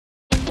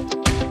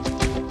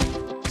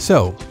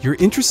So, you're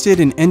interested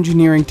in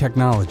engineering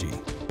technology,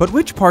 but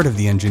which part of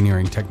the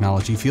engineering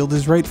technology field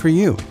is right for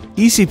you?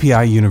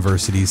 ECPI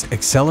University's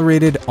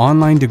accelerated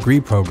online degree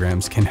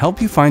programs can help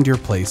you find your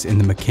place in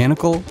the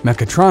mechanical,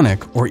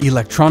 mechatronic, or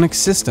electronic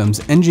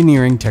systems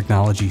engineering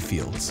technology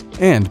fields.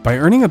 And by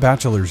earning a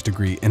bachelor's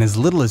degree in as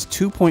little as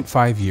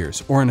 2.5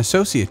 years or an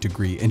associate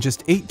degree in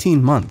just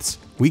 18 months,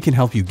 we can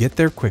help you get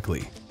there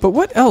quickly. But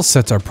what else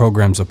sets our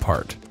programs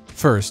apart?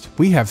 First,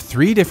 we have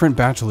 3 different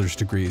bachelor's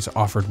degrees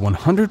offered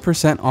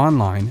 100%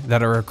 online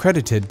that are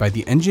accredited by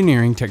the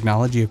Engineering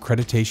Technology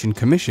Accreditation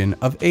Commission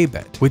of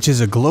ABET, which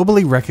is a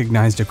globally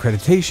recognized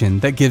accreditation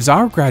that gives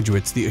our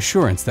graduates the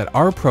assurance that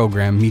our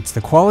program meets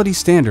the quality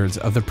standards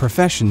of the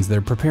professions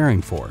they're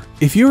preparing for.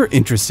 If you're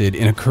interested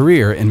in a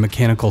career in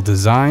mechanical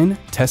design,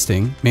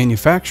 testing,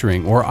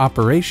 manufacturing, or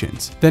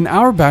operations, then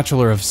our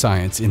Bachelor of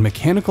Science in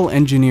Mechanical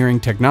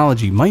Engineering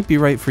Technology might be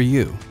right for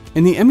you.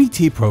 In the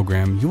MET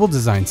program, you will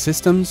design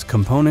systems,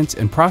 components,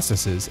 and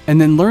processes, and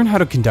then learn how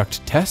to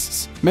conduct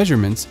tests,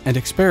 measurements, and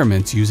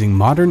experiments using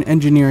modern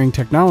engineering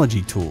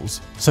technology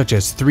tools, such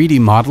as 3D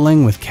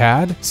modeling with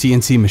CAD,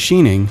 CNC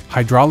machining,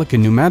 hydraulic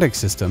and pneumatic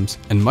systems,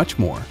 and much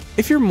more.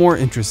 If you're more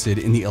interested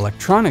in the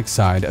electronic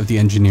side of the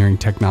engineering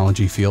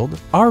technology field,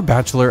 our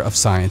Bachelor of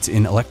Science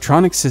in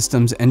Electronic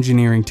Systems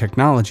Engineering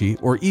Technology,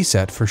 or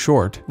ECET for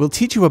short, will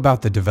teach you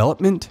about the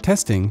development,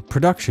 testing,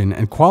 production,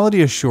 and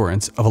quality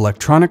assurance of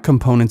electronic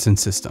components and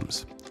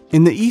systems.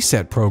 In the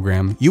ECET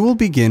program, you will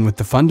begin with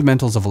the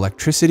fundamentals of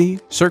electricity,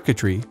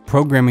 circuitry,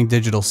 programming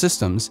digital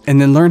systems,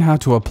 and then learn how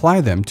to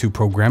apply them to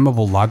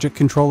programmable logic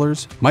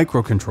controllers,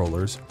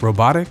 microcontrollers,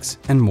 robotics,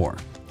 and more.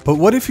 But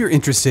what if you're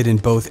interested in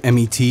both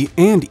MET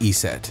and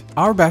ECET?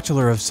 Our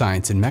Bachelor of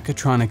Science in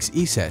Mechatronics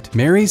ECET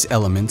marries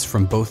elements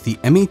from both the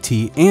MET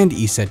and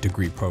ECET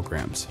degree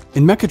programs.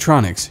 In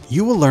Mechatronics,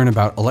 you will learn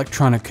about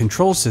electronic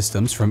control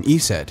systems from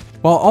ECET,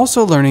 while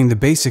also learning the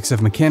basics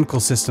of mechanical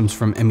systems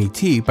from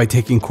MET by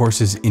taking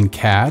courses in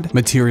CAD,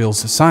 materials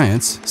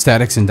science,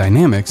 statics and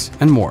dynamics,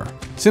 and more.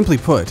 Simply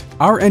put,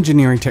 our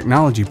engineering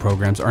technology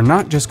programs are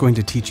not just going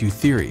to teach you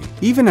theory.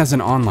 Even as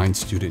an online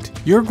student,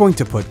 you're going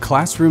to put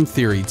classroom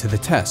theory to the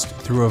test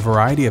through a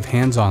variety of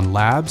hands-on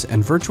labs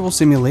and virtual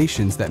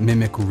simulations that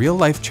mimic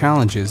real-life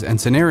challenges and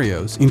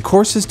scenarios in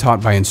courses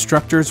taught by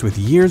instructors with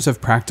years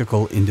of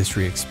practical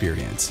industry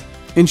experience.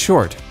 In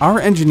short, our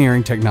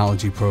engineering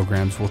technology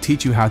programs will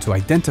teach you how to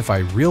identify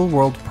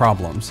real-world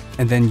problems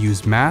and then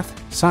use math,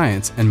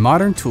 science, and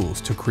modern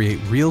tools to create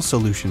real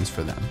solutions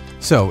for them.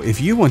 So,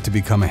 if you want to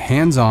become a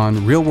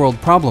hands-on, real-world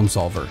problem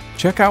solver,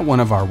 check out one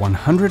of our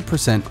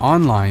 100%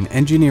 online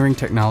engineering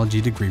technology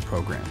degree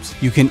programs.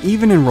 You can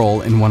even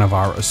enroll in one of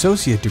our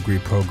associate degree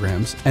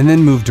programs and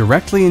then move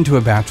directly into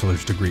a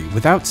bachelor's degree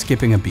without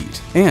skipping a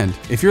beat. And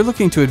if you're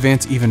looking to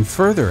advance even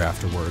further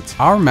afterwards,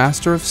 our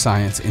Master of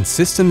Science in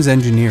Systems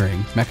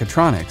Engineering,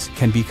 Mechatronics,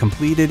 can be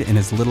completed in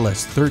as little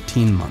as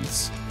 13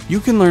 months. You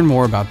can learn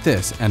more about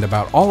this and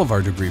about all of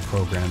our degree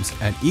programs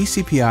at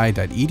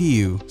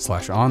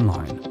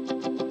ecpi.edu/online.